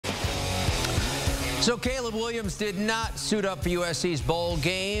So Caleb Williams did not suit up for USC's bowl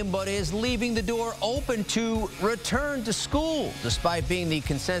game, but is leaving the door open to return to school. Despite being the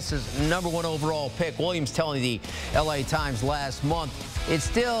consensus #1 overall pick, Williams telling the LA Times last month it's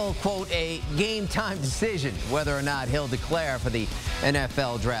still, quote, a game-time decision whether or not he'll declare for the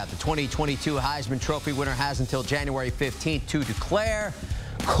NFL draft. The 2022 Heisman Trophy winner has until January 15th to declare.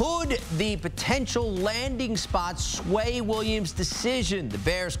 Could the potential landing spot sway Williams' decision? The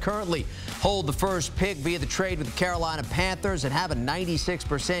Bears currently hold the first pick via the trade with the Carolina Panthers and have a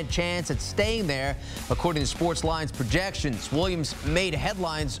 96% chance at staying there, according to Sportsline's projections. Williams made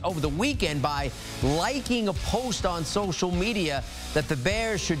headlines over the weekend by liking a post on social media that the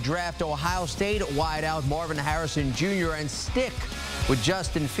Bears should draft Ohio State wideout Marvin Harrison Jr. and stick with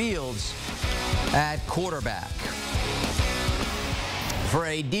Justin Fields at quarterback. For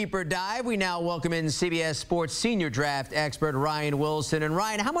a deeper dive, we now welcome in CBS Sports senior draft expert Ryan Wilson. And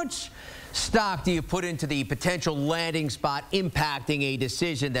Ryan, how much stock do you put into the potential landing spot impacting a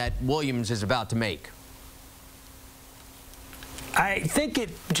decision that Williams is about to make? I think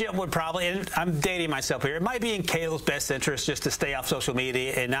Jim would probably, and I'm dating myself here, it might be in Caleb's best interest just to stay off social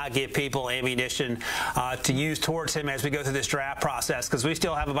media and not give people ammunition to use towards him as we go through this draft process, because we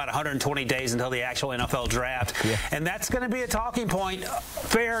still have about 120 days until the actual NFL draft. Yeah. And that's going to be a talking point,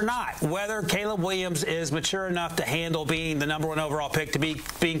 fair or not, whether Caleb Williams is mature enough to handle being the #1 overall pick, to being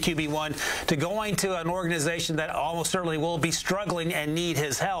QB1, to going to an organization that almost certainly will be struggling and need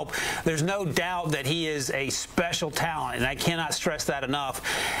his help. There's no doubt that he is a special talent, and I cannot stress that enough.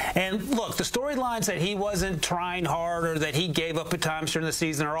 And look, the storylines that he wasn't trying hard or that he gave up at times during the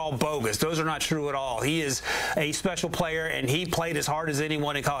season are all bogus. Those are not true at all. He is a special player, and he played as hard as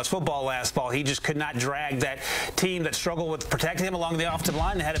anyone in college football last fall. He just could not drag that team that struggled with protecting him along the offensive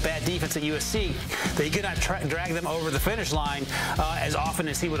line and had a bad defense at USC, that he could not drag them over the finish line as often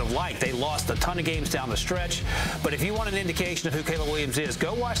as he would have liked. They lost a ton of games down the stretch. But if you want an indication of who Caleb Williams is,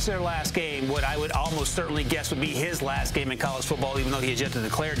 go watch their last game, what I would almost certainly guess would be his last game in college football, even though he has yet to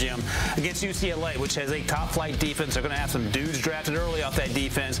declare, Jim, against UCLA, which has a top-flight defense. They're going to have some dudes drafted early off that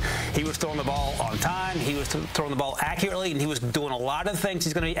defense. He was throwing the ball on time. He was throwing the ball accurately, and he was doing a lot of things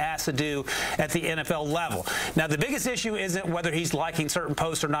he's going to be asked to do at the NFL level. Now, the biggest issue isn't whether he's liking certain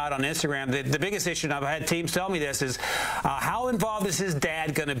posts or not on Instagram. The biggest issue, and I've had teams tell me this, is how involved is his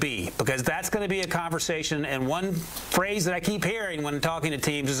dad going to be? Because that's going to be a conversation, and one phrase that I keep hearing when talking to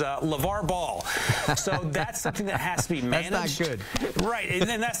teams is LeVar Ball. So that's something that has to be managed. That's not good. Right, and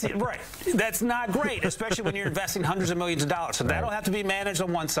then that's right. That's not great, especially when you're investing hundreds of millions of dollars. So that'll have to be managed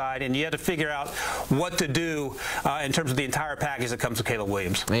on one side, and you have to figure out what to do in terms of the entire package that comes with Caleb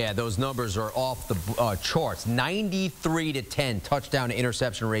Williams. Yeah, those numbers are off the charts. 93-10 touchdown to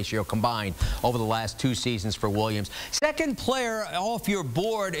interception ratio combined over the last 2 seasons for Williams. Second player off your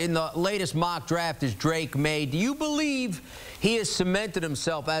board in the latest mock draft is Drake May. Do you believe he has cemented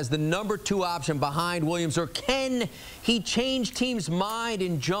himself as the #2 option behind Williams, or can he change teams' mind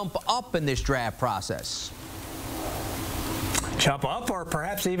and jump up in this draft process? Jump up or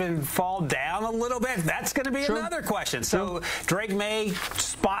perhaps even fall down a little bit? That's going to be another question. So Drake May,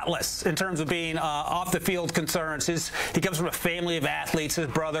 spotless in terms of being off the field concerns. He comes from a family of athletes. His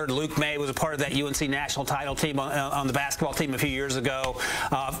brother, Luke May, was a part of that UNC national title team on the basketball team a few years ago.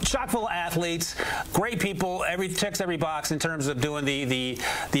 Chock full of athletes, great people, checks every box in terms of doing the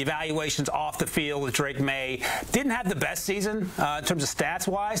evaluations off the field with Drake May. Didn't have the best season in terms of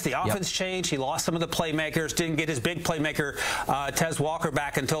stats-wise. The offense changed. He lost some of the playmakers, didn't get his big playmaker Tez Walker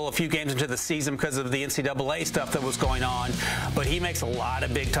back until a few games into the season because of the NCAA stuff that was going on. But he makes a lot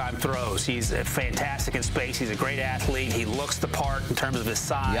of big-time throws. He's fantastic in space. He's a great athlete. He looks the part in terms of his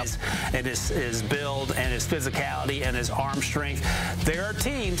size and his build and his physicality and his arm strength. There are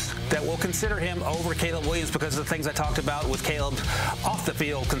teams that will consider him over Caleb Williams because of the things I talked about with Caleb's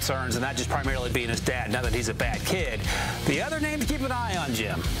off-the-field concerns, and that just primarily being his dad, now that he's a bad kid. The other name to keep an eye on,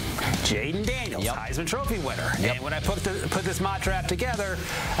 Jim, Jayden Daniels, Heisman Trophy winner. And when I put this mock draft together,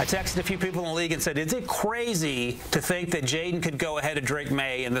 I texted a few people in the league and said, is it crazy to think that Jayden could go ahead of Drake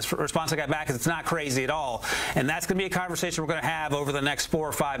May? And the response I got back is it's not crazy at all. And that's going to be a conversation we're going to have over the next 4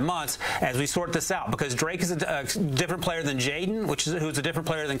 or 5 months as we sort this out, because Drake is a different player than Jayden, who's a different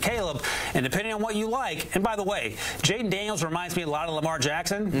player than Caleb. And depending on what you like, and by the way, Jayden Daniels reminds me a lot of Lamar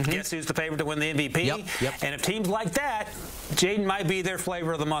Jackson. Guess who's the favorite to win the MVP? And if teams like that, Jaden might be their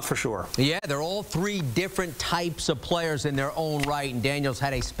flavor of the month for sure. Yeah, they're all three different types of players in their own right, and Daniels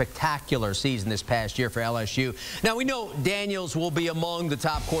had a spectacular season this past year for LSU. Now, we know Daniels will be among the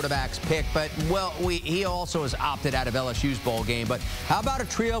top quarterbacks picked, but, well, he also has opted out of LSU's bowl game. But how about a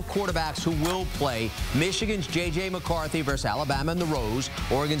trio of quarterbacks who will play? Michigan's J.J. McCarthy versus Alabama in the Rose,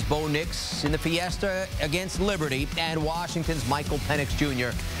 Oregon's Bo Nix in the Fiesta against Liberty, and Washington's Michael Penix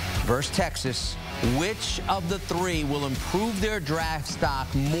Jr. versus Texas. Which of the three will improve their draft stock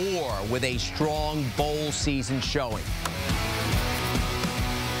more with a strong bowl season showing?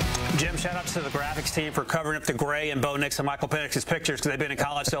 Jim, shout out to the graphics team for covering up the gray and Bo Nix and Michael Penix's pictures because they've been in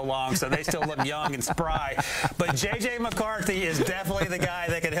college so long, so they still look young and spry. But J.J. McCarthy is definitely the guy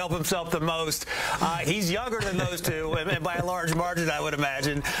that can help himself the most. He's younger than those two, and by a large margin, I would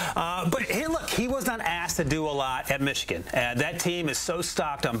imagine. But here, look, he was not asked to do a lot at Michigan. That team is so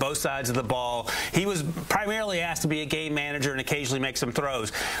stocked on both sides of the ball. He was primarily asked to be a game manager and occasionally make some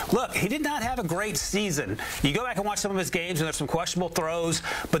throws. Look, he did not have a great season. You go back and watch some of his games, and there's some questionable throws,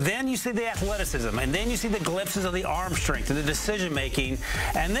 but then you see the athleticism, and then you see the glimpses of the arm strength and the decision-making,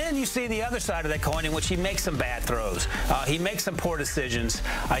 and then you see the other side of that coin in which he makes some bad throws. He makes some poor decisions.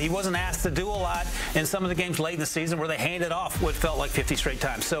 He wasn't asked to do a lot in some of the games late in the season where they handed off what felt like 50 straight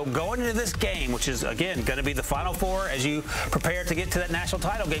times. So going into this game, which is, again, going to be the Final Four as you prepare to get to that national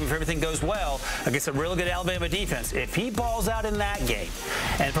title game if everything goes well against a really good Alabama defense, if he balls out in that game,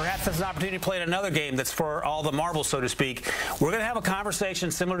 and perhaps that's an opportunity to play in another game that's for all the marbles, so to speak, we're going to have a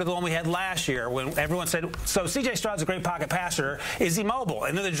conversation similar to the one we had last year when everyone said, so C.J. Stroud's a great pocket passer. Is he mobile?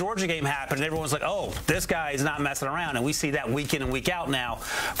 And then the Georgia game happened, and everyone's like, oh, this guy is not messing around. And we see that week in and week out now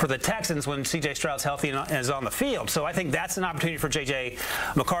for the Texans when C.J. Stroud's healthy and is on the field. So I think that's an opportunity for J.J.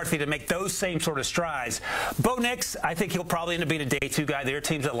 McCarthy to make those same sort of strides. Bo Nix, I think he'll probably end up being a day two guy. There are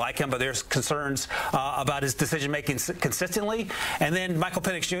teams that like him, but there's concerns about his decision-making consistently. And then Michael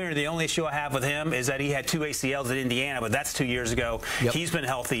Penix Jr., the only issue I have with him is that he had 2 ACLs at Indiana, but that's 2 years ago. Yep. He's been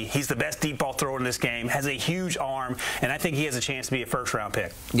healthy. He's the best deep ball thrower in this game, has a huge arm, and I think he has a chance to be a first-round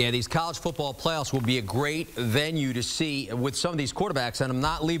pick. Yeah, these college football playoffs will be a great venue to see with some of these quarterbacks, and I'm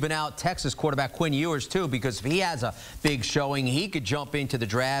not leaving out Texas quarterback Quinn Ewers, too, because if he has a big showing, he could jump into the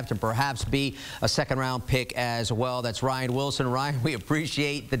draft and perhaps be a second-round pick as well. That's Ryan Wilson. Ryan, we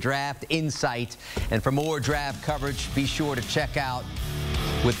appreciate the draft insight, and for more draft coverage, be sure to check out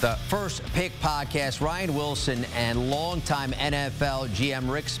with the First Pick podcast, Ryan Wilson and longtime NFL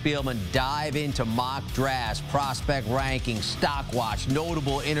GM Rick Spielman dive into mock drafts, prospect rankings, stock watch,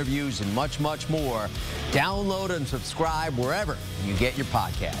 notable interviews, and much, much more. Download and subscribe wherever you get your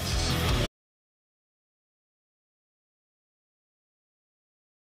podcasts.